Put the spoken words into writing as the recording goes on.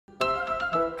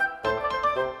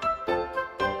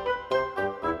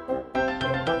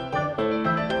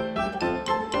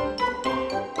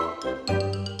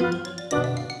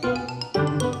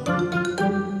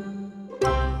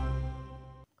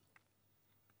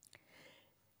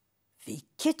Bhí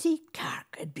Citi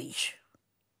Cearc a bís.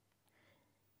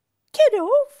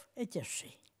 Cedómh a deir sí,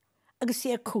 agus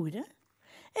é cúra,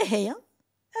 a hAon,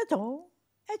 a dó,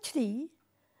 a trí,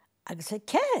 agus a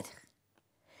céir.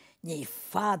 Ní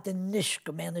fad an níos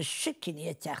go mé na sicíní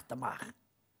a teacht amach.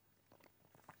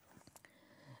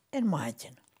 In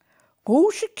maidin,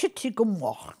 gó sé Citi go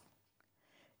moch.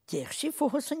 Deich sí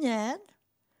fuchas an éan,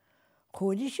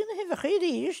 chúdi sin a hifach i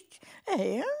ríist, a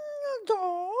hAon, a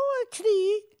dó, a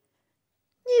trí,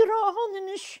 ní ráhan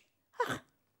inis,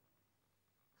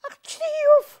 ach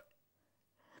tríomh.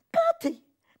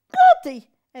 Gadi,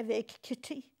 a bheith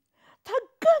Citi. Tá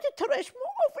gadi tar eis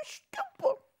mó ofar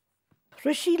stúpol.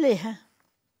 Risi léthe,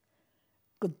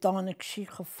 go dánig sí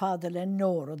go fada le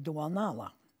nóra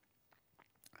dúanála.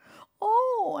 Ó,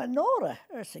 a nóra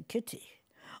sa Citi.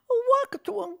 Ó, wacha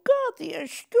tú an gadi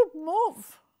stúp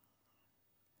móv.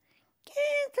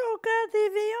 Cén tú gadi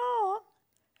bhí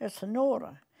an sa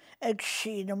nóra. Ag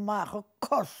sin amach o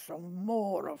cos an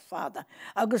mór o fada,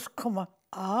 agus cuma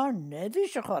nedí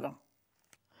se chora.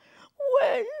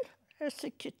 Well, sa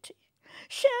Citi,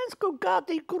 seans go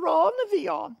gadi grán a bhí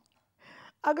an.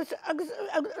 Agus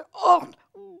ocht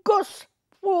gus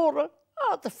fóra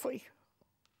ada faoi.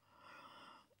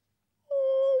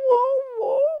 Ó,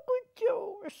 go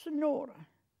deo sa nóra.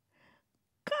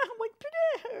 Cahamid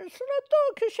breithir sa na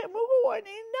dócha sé mo bháin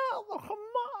í nálach an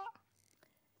má.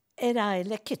 Ai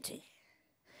le Citi.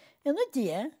 Ina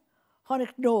dia,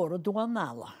 tháinig nóra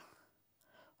dúanála.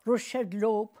 Rus sé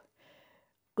lób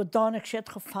go dánig sé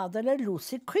go fada le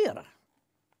Lucy cuire.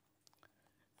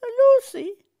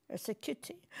 Lucy, sa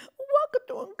Citi, wacha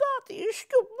tú an gadi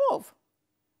stúp móv.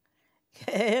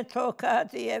 Cé tó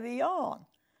gadi a bhí an,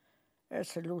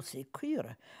 sa Lucy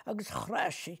cuire, agus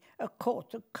chráisi a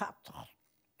cóta catach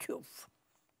tiúf.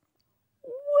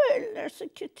 Well, sa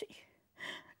Citi,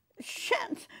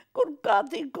 seans gur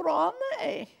gadi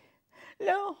grána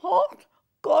le hocht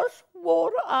gus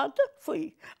móra ada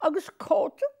faoi, agus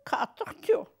cóta catach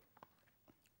tiúf.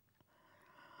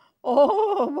 Ó,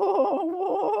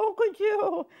 go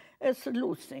deo, sa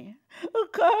Lucy.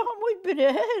 Cahamid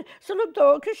breithir sa na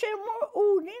dócha sé mo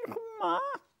únín go má.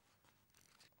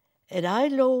 Ai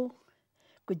lo,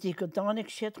 go dtí go dánig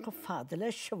siad go fada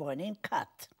le seabháinín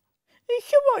cat.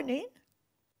 Seabháinín,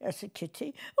 sa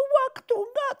Citi, wacha tú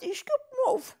an gadi stúp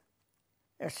móv.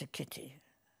 Sa Citi.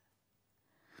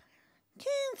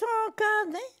 Cén tá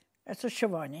gadi, sa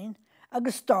seabháinín,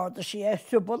 agus stáda sí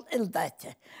thubal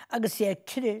ildáite, agus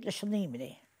cri leis an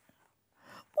ímini.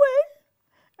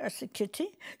 Well, sa Citi,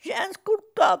 seans gur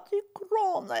gadi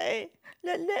grána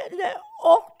le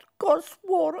 8 gus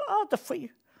móra ada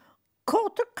faoi.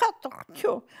 Cóta catach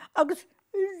tiú, agus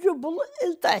thubal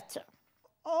ildáite.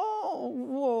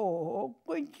 Ó,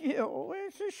 go deo,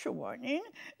 sa seabháinín,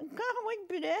 cahamid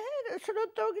breithir sa na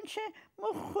dógann sé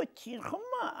mo chutín go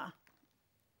má.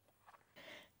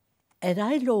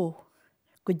 Ai lo,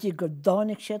 go dtí go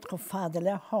dánig siad go fada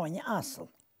le háine asal.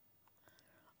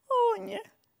 Áine,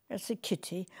 sa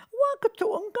Citi, wacha tú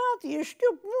an gadi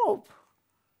stúp móv.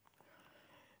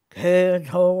 Cé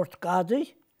tóirt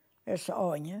gadi, sa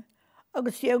áine,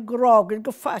 agus grágad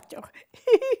go fateach.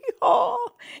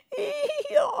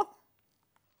 Íá.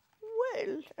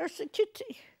 Well, sa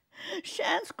Citi,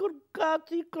 seans gur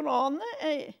gadi grána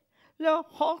le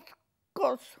 8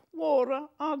 gus móra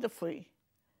ada faoi.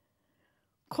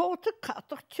 Cóta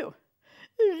catach tiú,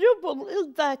 thubal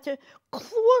ildáite,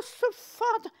 clósa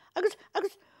fada, agus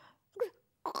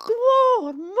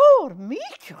glór mór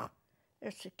míteach,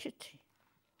 sa Citi.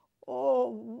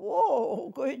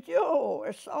 Ó, go deo,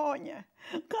 áine,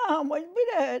 cahamid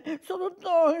breithir sa na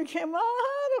dógann sé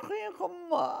marach go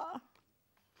má.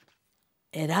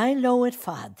 Ai lo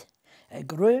fad,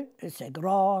 gru ag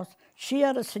rás,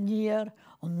 siar a san níor,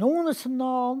 an nóna san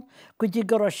nán, go dtí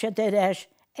go raibh siad éis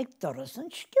ag doras an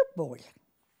stúpbóil.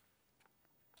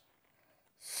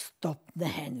 Stop na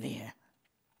henmhíre.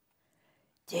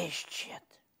 Déist siad.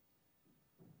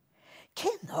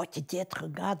 Cén áit déad go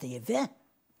gadi a bheith?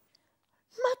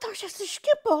 Má tá sé sa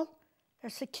stúpbóil,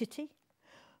 sa Citi.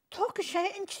 Tócha sé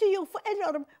an tríomh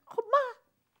eilorm go má.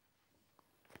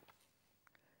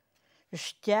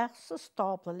 Isteach sa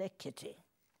stápla le Citi.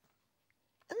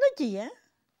 Ina dia,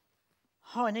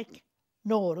 tháinig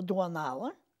nóra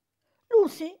dúanála,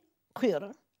 Lucy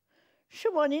cuire,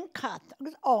 seabháinín cat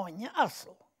agus áine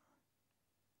asal.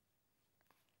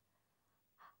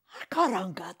 Car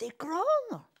an gadi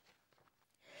grána.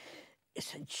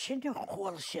 Is an sinne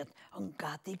chóil siad an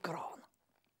gadi grána.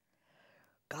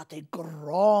 Gadi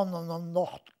grána na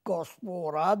nocht gus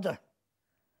mór ada.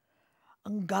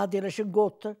 An gadi leis an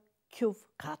góta tiúf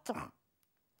catach.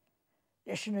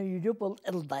 Leis an thubal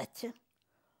ildáite.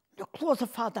 de clósa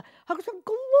fada agus an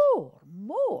glór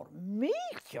mór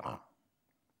míteach.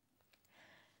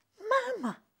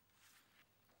 Mama,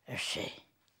 sé.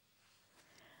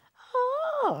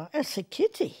 Is a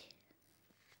Kitty.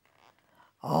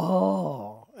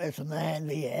 Is an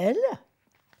Mhaigh Eo.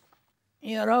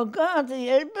 Ní rá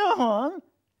gadaí beán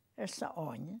sa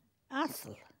áine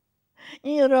asal.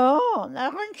 Ní rá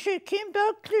nach an si cinn be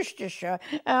cliste se a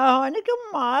tháinig go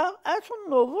maith as an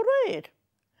nómh réir.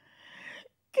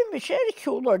 Cinn sé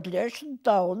ciúlard leis an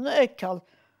damhna eiceal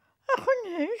a chun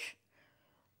hús.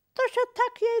 Tá sé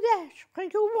takeí leis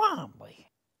chuig go bhhainmhaí.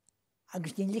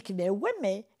 Agus ní lici mé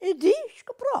wime I díos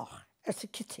go brach sa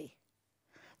Kitty.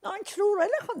 Ná an trúr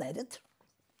eile chun éirid.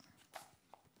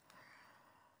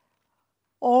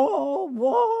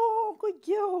 Bhá go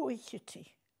deo I Kitty.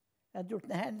 A dúirt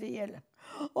na Mhaigh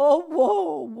Eo.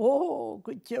 Bhá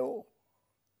go deo.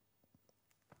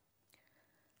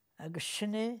 Agus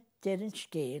sinne deirinn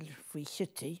scéal faoi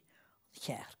Citi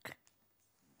Cearc.